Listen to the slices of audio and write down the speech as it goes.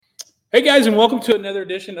Hey guys, and welcome to another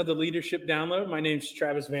edition of the Leadership Download. My name is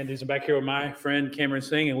Travis Van Dusen. I'm back here with my friend Cameron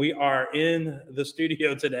Singh, and we are in the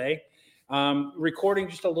studio today, recording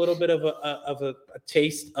just a little bit of a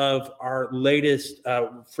taste of our latest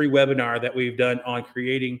free webinar that we've done on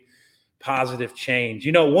creating positive change.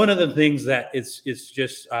 You know, one of the things that is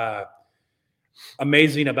just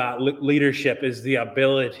amazing about leadership is the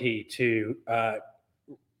ability to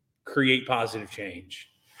create positive change.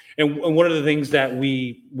 And one of the things that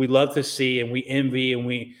we love to see and we envy and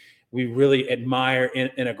we really admire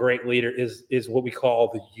in a great leader is what we call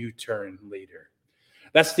the U-turn leader.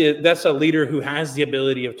 That's a leader who has the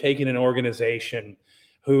ability of taking an organization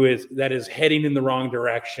that is heading in the wrong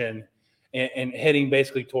direction and heading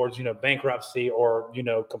basically towards bankruptcy or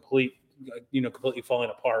completely falling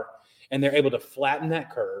apart, and they're able to flatten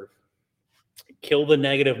that curve, kill the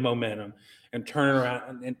negative momentum, and turn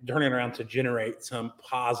it around to generate some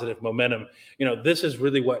positive momentum. This is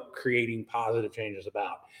really what creating positive change is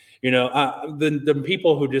about. The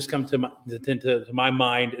people who just come to my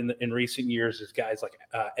mind in recent years is guys like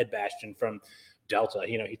Ed Bastian from Delta.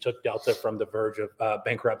 He took Delta from the verge of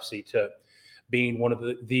bankruptcy to being one of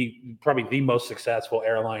the probably the most successful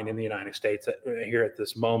airline in the United States here at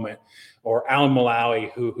this moment. Or Alan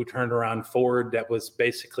Mulally, who turned around Ford, that was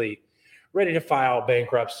basically ready to file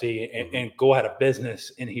bankruptcy and go out of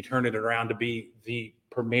business, and he turned it around to be the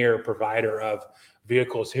premier provider of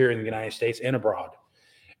vehicles here in the United States and abroad.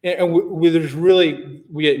 And we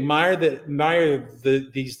admire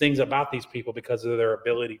these things about these people because of their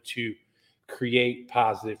ability to create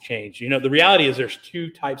positive change. The reality is there's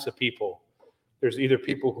two types of people. There's either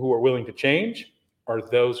people who are willing to change or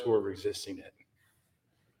those who are resisting it.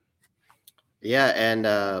 Yeah, and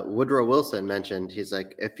Woodrow Wilson mentioned, he's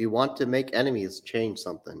like, if you want to make enemies, change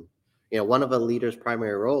something. One of a leader's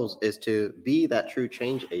primary roles is to be that true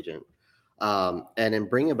change agent. And in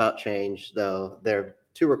bringing about change, though, there are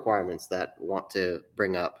two requirements that I want to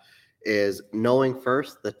bring up, is knowing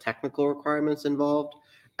first the technical requirements involved,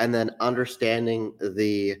 and then understanding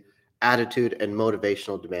the attitude and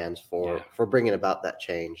motivational demands for bringing about that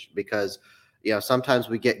change. Because sometimes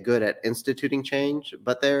we get good at instituting change,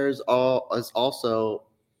 but there's also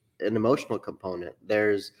an emotional component.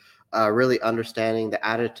 There's really understanding the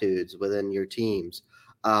attitudes within your teams.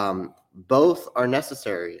 Both are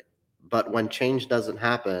necessary, but when change doesn't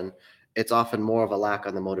happen, it's often more of a lack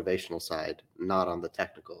on the motivational side, not on the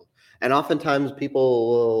technical. And oftentimes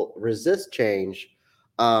people will resist change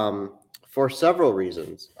for several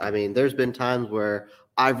reasons. I mean, there's been times where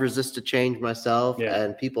I've resisted change myself,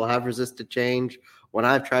 and people have resisted change when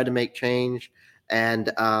I've tried to make change.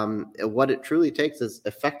 And what it truly takes is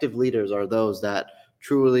effective leaders are those that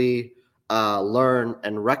truly learn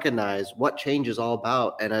and recognize what change is all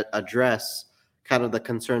about and address kind of the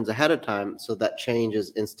concerns ahead of time so that change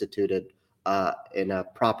is instituted in a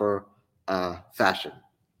proper fashion.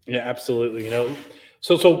 Yeah, absolutely.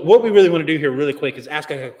 So what we really want to do here really quick is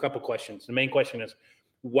ask a couple questions. The main question is,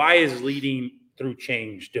 why is leading through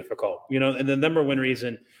change difficult? And the number one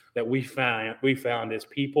reason that we found is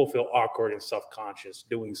people feel awkward and self-conscious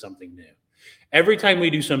doing something new. Every time we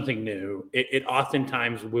do something new, it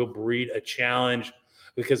oftentimes will breed a challenge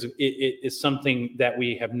because it is something that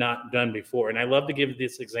we have not done before. And I love to give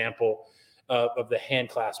this example of the hand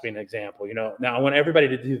clasping example. Now I want everybody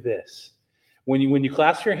to do this. When you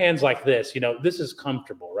clasp your hands like this, this is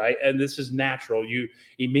comfortable, right? And this is natural. You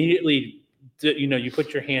immediately, you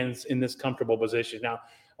put your hands in this comfortable position. Now,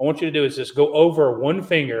 I want you to do is just go over one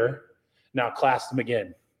finger. Now clasp them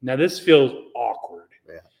again. Now this feels awkward.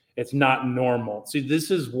 Yeah. It's not normal. See, this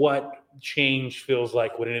is what change feels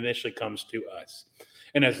like when it initially comes to us.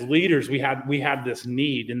 And as leaders, we have this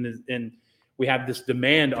need and we have this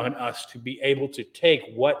demand on us to be able to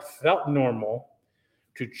take what felt normal,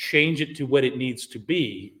 to change it to what it needs to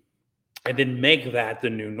be, and then make that the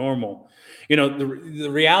new normal. The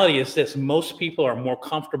reality is this: most people are more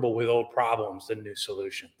comfortable with old problems than new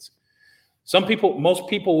solutions. Most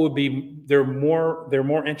people they're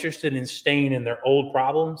more interested in staying in their old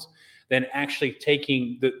problems than actually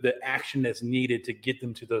taking the action that's needed to get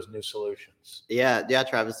them to those new solutions. Yeah,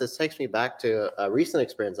 Travis, this takes me back to a recent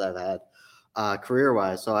experience I've had.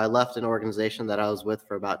 Career-wise. So I left an organization that I was with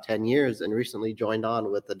for about 10 years and recently joined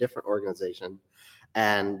on with a different organization.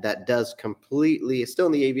 And that does still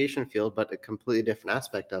in the aviation field, but a completely different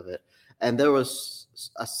aspect of it. And there was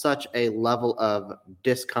such a level of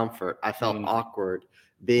discomfort. I felt awkward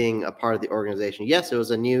being a part of the organization. Yes, it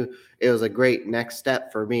was a great next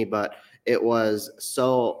step for me, but it was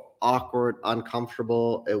so awkward,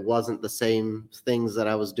 uncomfortable. It wasn't the same things that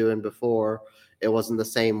I was doing before. It wasn't the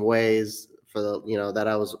same ways that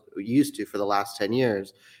I was used to for the last 10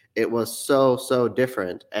 years. it was so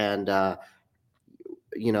different. And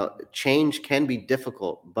change can be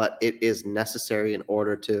difficult, but it is necessary in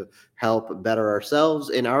order to help better ourselves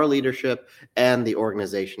in our leadership and the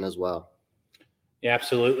organization as well. Yeah,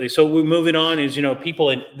 absolutely. So we're moving on is,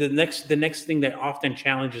 people, and the next thing that often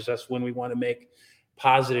challenges us when we want to make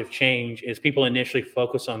positive change is people initially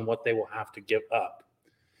focus on what they will have to give up.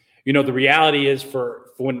 The reality is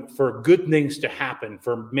for good things to happen,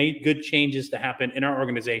 for made good changes to happen in our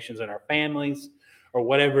organizations and our families or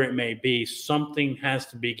whatever it may be, something has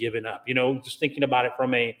to be given up. Just thinking about it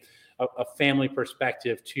from a family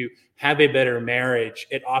perspective, to have a better marriage,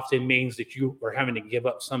 it often means that you are having to give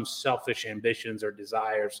up some selfish ambitions or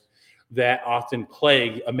desires that often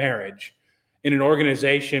plague a marriage. In an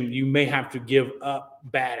organization, you may have to give up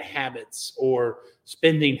bad habits or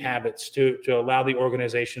spending habits to allow the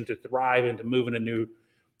organization to thrive and to move in a new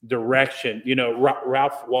direction.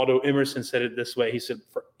 Ralph Waldo Emerson said it this way. He said,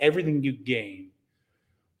 for everything you gain,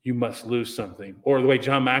 you must lose something. Or the way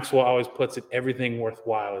John Maxwell always puts it, everything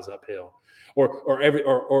worthwhile is uphill.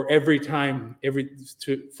 For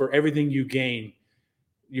everything you gain,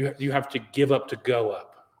 you have to give up to go up.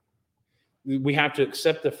 We have to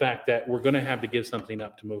accept the fact that we're going to have to give something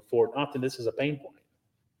up to move forward. Often this is a pain point.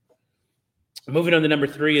 Moving on to number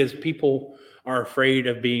 3 is people are afraid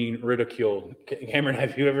of being ridiculed. Cameron,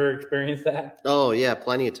 have you ever experienced that? Oh yeah,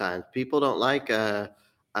 plenty of times. People don't like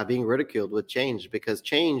being ridiculed with change, because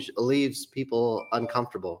change leaves people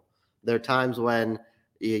uncomfortable. There are times when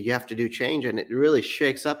you have to do change and it really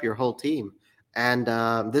shakes up your whole team. And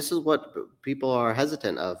this is what people are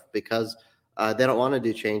hesitant of, because they don't want to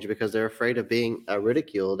do change because they're afraid of being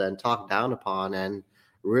ridiculed and talked down upon, and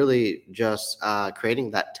really just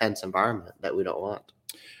creating that tense environment that we don't want.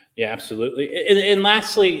 Yeah, absolutely. And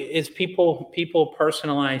lastly, is people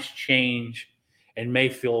personalize change and may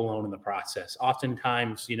feel alone in the process.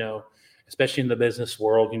 Oftentimes, especially in the business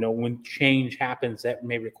world, when change happens, that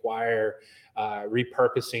may require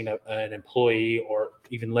repurposing an employee or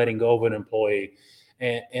even letting go of an employee.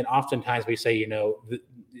 And oftentimes we say,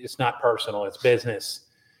 it's not personal, it's business.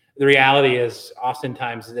 The reality is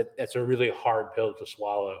oftentimes that's a really hard pill to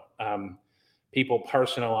swallow. People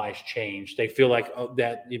personalize change. They feel like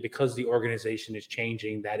that because the organization is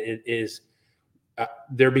changing, that it is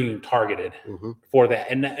they're being targeted for that.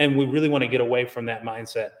 And we really want to get away from that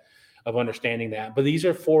mindset of understanding that. But these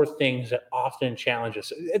are 4 things that often challenge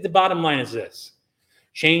us. The bottom line is this: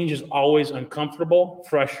 change is always uncomfortable,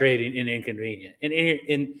 frustrating, and inconvenient.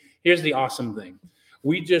 And here's the awesome thing.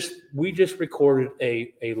 We just recorded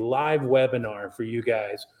a live webinar for you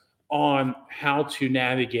guys on how to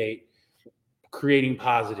navigate creating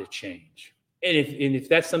positive change. And if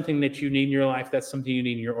that's something that you need in your life, that's something you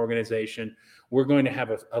need in your organization, we're going to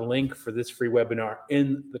have a link for this free webinar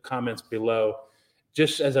in the comments below,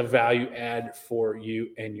 just as a value add for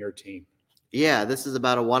you and your team. Yeah, this is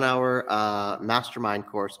about a 1-hour mastermind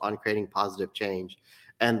course on creating positive change.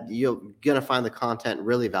 And you're going to find the content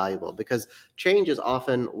really valuable, because change is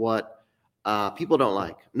often what people don't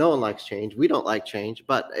like. No one likes change. We don't like change,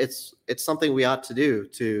 but it's something we ought to do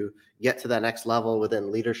to get to that next level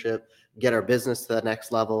within leadership, get our business to the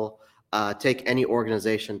next level, take any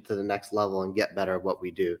organization to the next level, and get better at what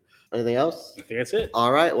we do. Anything else? I think that's it.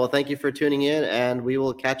 All right. Well, thank you for tuning in, and we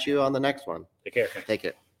will catch you on the next one. Take care. Take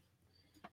it.